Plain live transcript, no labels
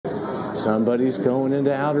Somebody's going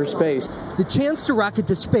into outer space. The chance to rocket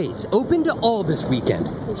to space open to all this weekend.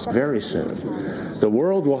 Very soon, the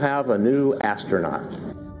world will have a new astronaut.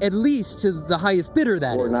 At least to the highest bidder,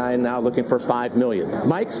 that is. 9 now looking for 5 million.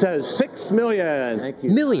 Mike says 6 million. Thank you.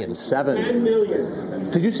 Millions. 7. 10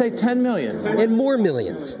 million. Did you say 10 million? And more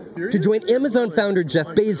millions. To join Amazon founder Jeff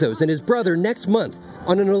Bezos and his brother next month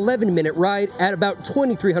on an 11-minute ride at about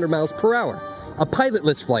 2,300 miles per hour. A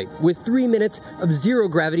pilotless flight with 3 minutes of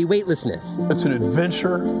zero-gravity weightlessness. It's an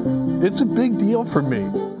adventure. It's a big deal for me.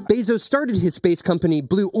 Bezos started his space company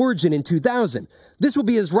Blue Origin in 2000. This will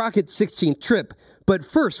be his rocket's 16th trip, but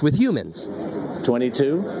first with humans.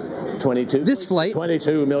 22. This flight,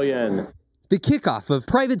 22 million. The kickoff of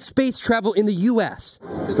private space travel in the U.S.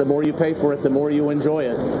 The more you pay for it, the more you enjoy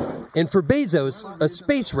it. And for Bezos, a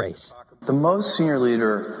space race. The most senior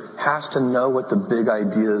leader has to know what the big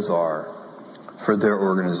ideas are for their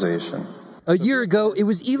organization. A year ago, it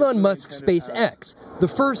was Elon Musk's SpaceX, the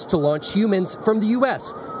first to launch humans from the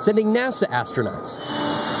U.S., sending NASA astronauts.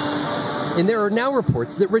 And there are now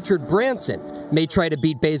reports that Richard Branson may try to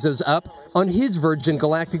beat Bezos up on his Virgin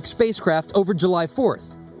Galactic spacecraft over July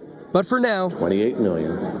 4th. But for now, 28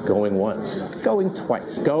 million, going once, going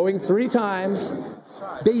twice, going 3 times.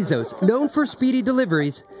 Bezos, known for speedy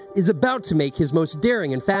deliveries, is about to make his most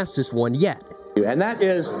daring and fastest one yet. And that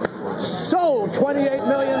is sold $28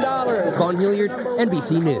 million. Vaughn Hilliard,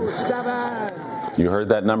 NBC News. You heard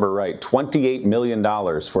that number right. $28 million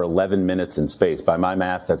for 11 minutes in space. By my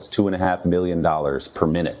math, that's $2.5 million per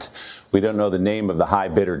minute. We don't know the name of the high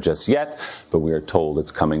bidder just yet, but we are told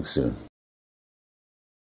it's coming soon.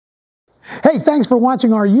 Hey, thanks for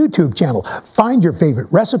watching our YouTube channel. Find your favorite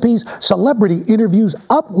recipes, celebrity interviews,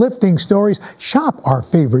 uplifting stories, shop our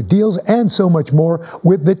favorite deals, and so much more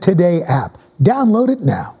with the Today app. Download it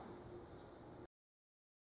now.